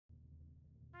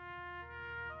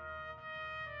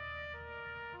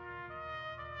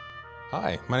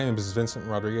Hi, my name is Vincent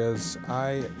Rodriguez.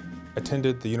 I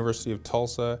attended the University of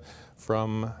Tulsa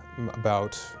from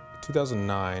about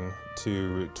 2009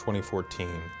 to 2014.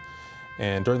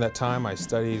 And during that time I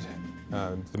studied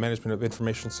the management of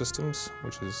information systems,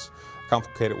 which is a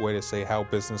complicated way to say how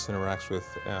business interacts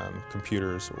with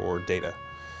computers or data.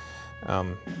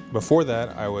 Before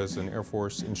that, I was an Air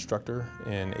Force instructor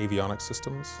in avionics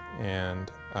systems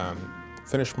and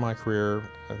finished my career,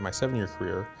 my 7-year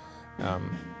career,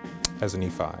 as an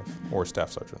E5 or staff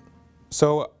sergeant.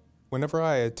 So whenever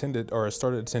I attended or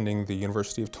started attending the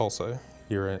University of Tulsa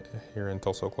here in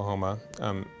Tulsa, Oklahoma,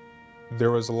 there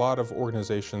was a lot of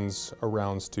organizations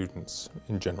around students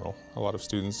in general. A lot of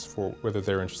students, for whether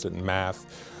they're interested in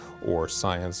math or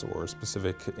science or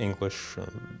specific English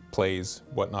plays,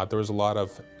 whatnot. There was a lot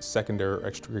of secondary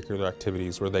extracurricular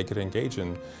activities where they could engage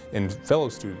with fellow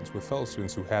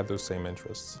students who had those same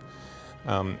interests.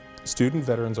 Student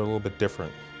veterans are a little bit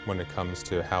different when it comes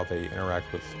to how they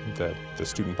interact with the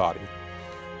student body.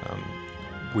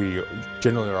 We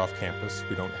generally are off campus.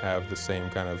 We don't have the same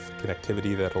kind of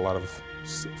connectivity that a lot of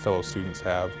fellow students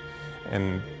have.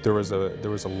 And there was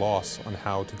a loss on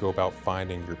how to go about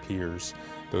finding your peers,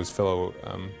 those fellow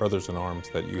brothers in arms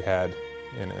that you had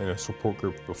in a support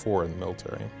group before in the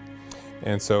military.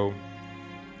 And so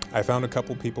I found a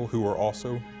couple people who were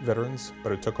also veterans,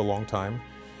 but it took a long time.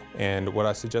 And what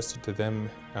I suggested to them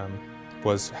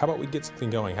was, how about we get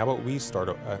something going? How about we start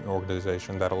an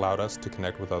organization that allowed us to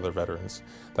connect with other veterans,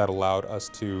 that allowed us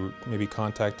to maybe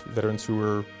contact veterans who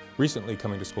were recently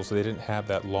coming to school, so they didn't have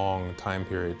that long time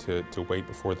period to wait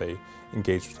before they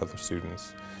engaged with other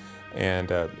students.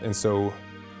 And so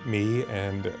me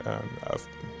and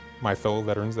my fellow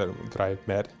veterans that I had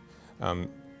met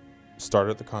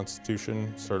started the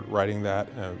Constitution, started writing that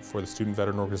for the Student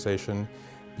Veteran Organization,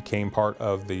 became part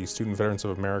of the Student Veterans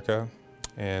of America,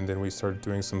 and then we started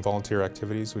doing some volunteer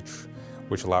activities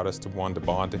which allowed us to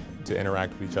bond, to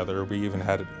interact with each other. We even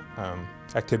had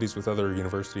activities with other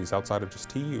universities outside of just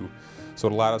TU, so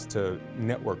it allowed us to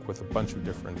network with a bunch of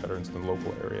different veterans in the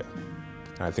local area.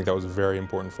 And I think that was very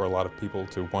important for a lot of people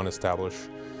to, one, establish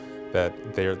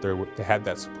that they had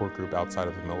that support group outside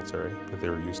of the military that they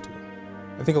were used to.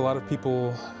 I think a lot of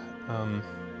people,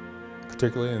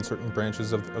 particularly in certain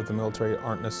branches of the military,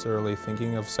 aren't necessarily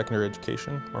thinking of secondary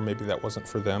education, or maybe that wasn't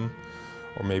for them,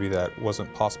 or maybe that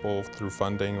wasn't possible through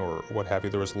funding or what have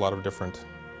you. There was a lot of different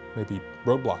maybe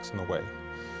roadblocks in the way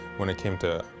when it came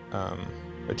to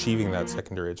achieving that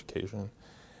secondary education.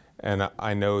 And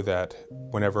I know that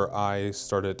whenever I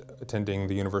started attending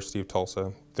the University of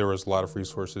Tulsa, there was a lot of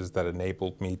resources that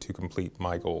enabled me to complete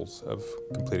my goals of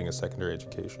completing a secondary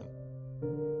education.